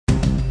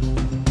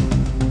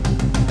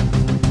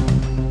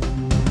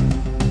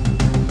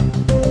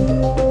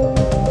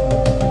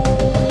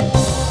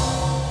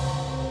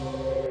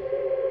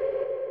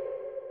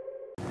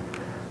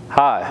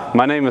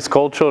My name is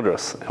Cole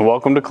Childress, and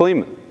welcome to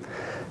Kleeman.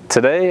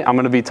 Today, I'm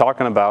going to be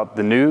talking about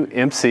the new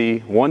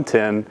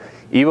MC110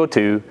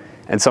 EVO2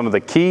 and some of the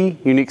key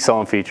unique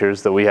selling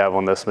features that we have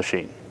on this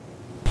machine.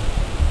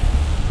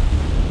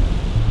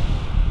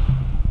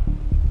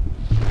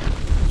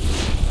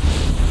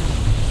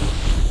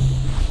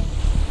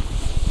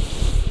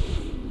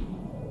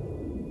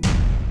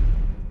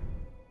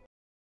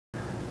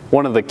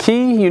 One of the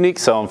key unique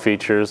selling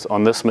features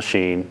on this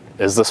machine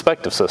is the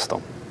Spectiv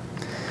system.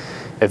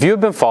 If you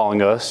have been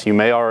following us, you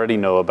may already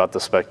know about the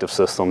Spectiv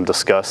system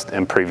discussed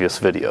in previous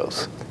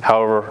videos.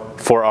 However,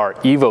 for our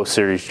EVO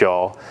series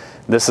jaw,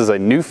 this is a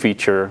new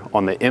feature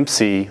on the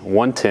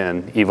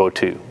MC110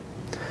 EVO2.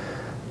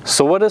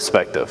 So what is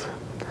Spectiv?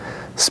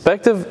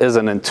 Spectiv is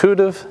an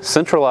intuitive,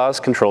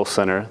 centralized control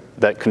center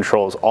that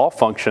controls all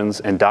functions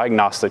and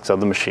diagnostics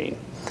of the machine.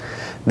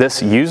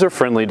 This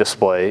user-friendly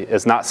display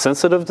is not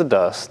sensitive to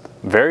dust,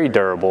 very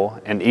durable,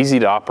 and easy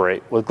to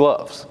operate with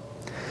gloves.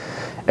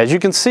 As you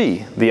can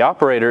see, the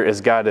operator is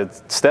guided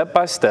step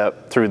by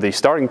step through the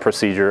starting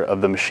procedure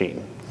of the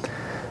machine.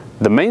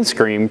 The main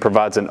screen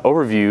provides an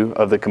overview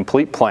of the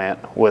complete plant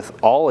with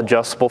all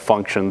adjustable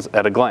functions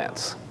at a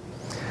glance.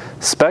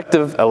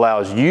 Spectiv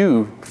allows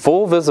you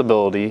full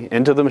visibility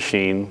into the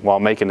machine while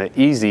making it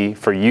easy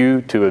for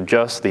you to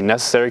adjust the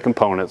necessary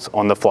components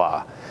on the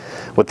fly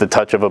with the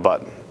touch of a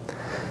button.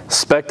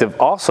 Spectiv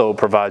also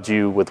provides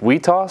you with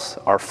WeToss,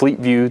 our Fleet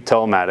View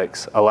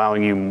telematics,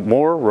 allowing you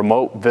more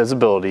remote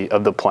visibility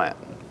of the plant.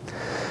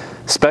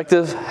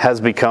 Spectiv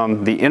has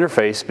become the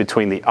interface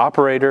between the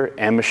operator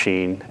and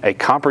machine, a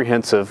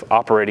comprehensive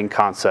operating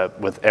concept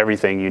with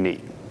everything you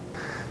need.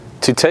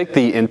 To take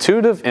the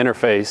intuitive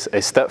interface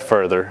a step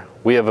further,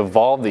 we have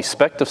evolved the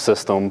Spectiv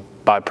system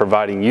by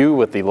providing you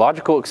with the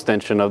logical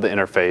extension of the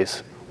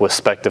interface with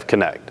Spectiv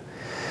Connect.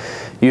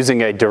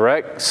 Using a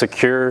direct,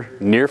 secure,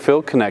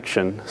 near-field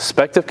connection,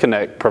 Spectiv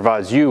Connect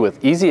provides you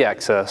with easy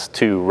access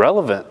to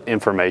relevant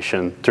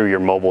information through your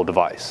mobile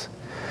device.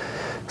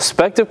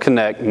 Spectiv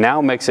Connect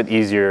now makes it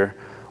easier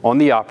on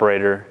the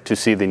operator to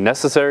see the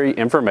necessary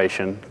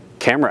information,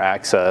 camera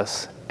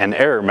access, and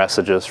error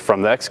messages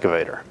from the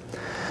excavator.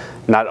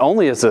 Not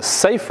only is this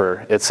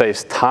safer, it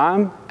saves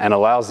time and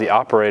allows the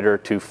operator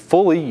to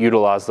fully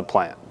utilize the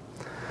plant.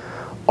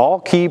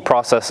 All key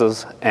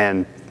processes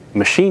and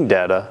machine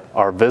data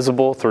are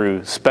visible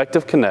through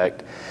Spectiv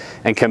Connect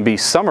and can be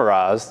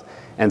summarized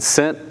and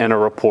sent in a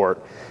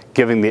report,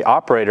 giving the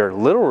operator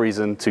little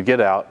reason to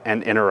get out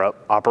and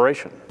interrupt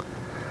operation.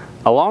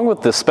 Along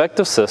with the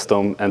Spectiv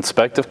system and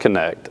Spectiv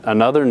Connect,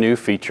 another new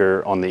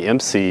feature on the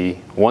MC110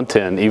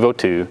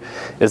 EVO2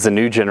 is the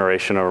new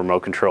generation of remote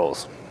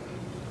controls.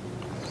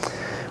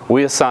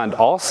 We assigned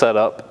all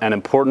setup and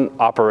important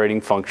operating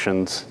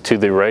functions to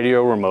the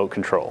radio remote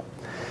control.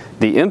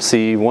 The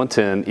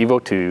MC110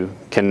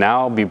 EVO2 can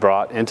now be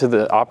brought into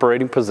the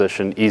operating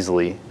position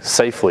easily,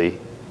 safely,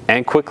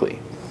 and quickly.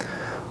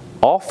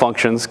 All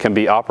functions can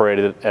be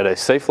operated at a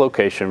safe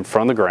location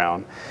from the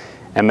ground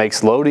and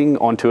makes loading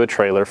onto a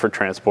trailer for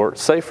transport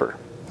safer.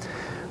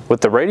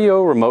 With the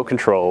radio remote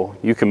control,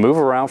 you can move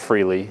around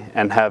freely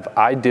and have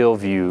ideal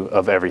view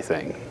of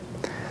everything.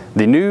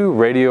 The new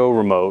radio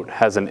remote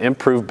has an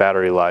improved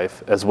battery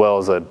life as well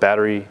as a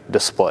battery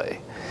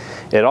display.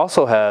 It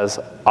also has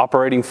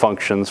operating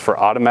functions for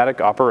automatic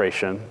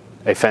operation,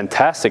 a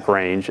fantastic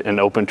range in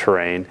open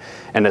terrain,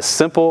 and is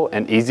simple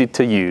and easy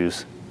to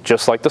use,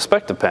 just like the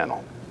Spectiv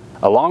panel.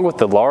 Along with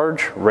the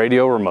large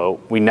radio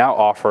remote, we now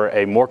offer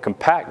a more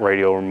compact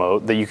radio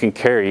remote that you can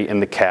carry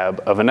in the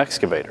cab of an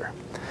excavator.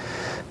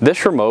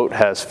 This remote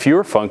has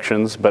fewer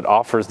functions but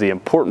offers the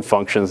important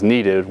functions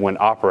needed when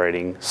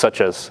operating, such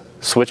as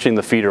switching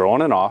the feeder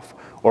on and off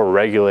or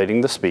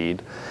regulating the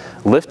speed,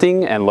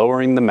 lifting and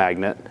lowering the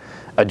magnet,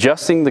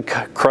 adjusting the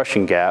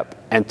crushing gap,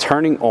 and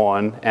turning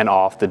on and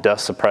off the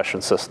dust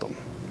suppression system.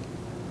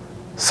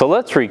 So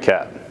let's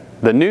recap.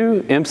 The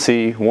new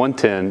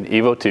MC110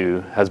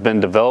 EVO2 has been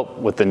developed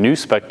with the new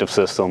Spectiv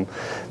system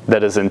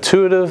that is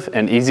intuitive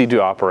and easy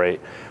to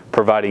operate,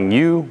 providing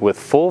you with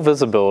full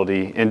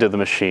visibility into the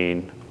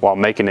machine while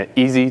making it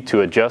easy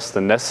to adjust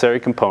the necessary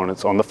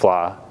components on the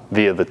fly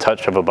via the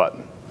touch of a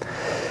button.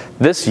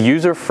 This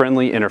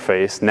user-friendly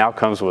interface now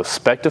comes with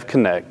Spectiv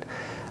Connect,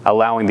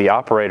 allowing the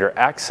operator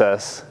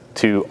access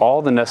to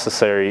all the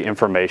necessary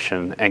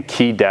information and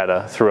key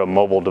data through a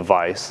mobile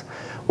device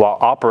while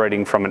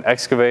operating from an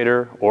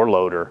excavator or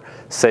loader,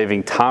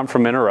 saving time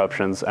from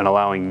interruptions and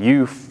allowing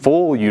you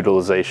full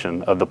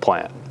utilization of the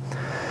plant.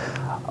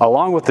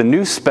 Along with the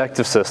new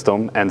Spectiv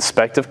system and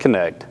Spectiv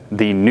Connect,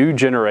 the new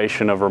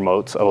generation of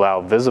remotes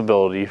allow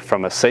visibility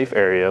from a safe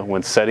area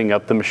when setting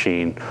up the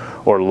machine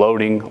or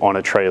loading on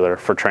a trailer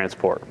for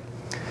transport.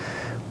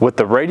 With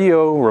the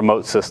radio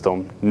remote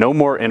system, no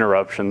more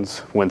interruptions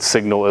when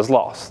signal is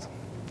lost.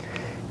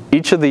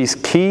 Each of these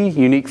key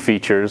unique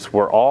features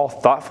were all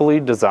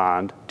thoughtfully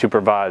designed to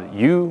provide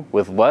you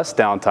with less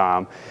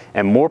downtime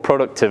and more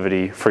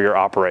productivity for your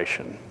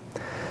operation.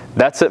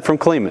 That's it from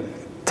Kleeman.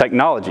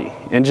 Technology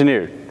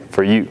engineered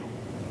for you.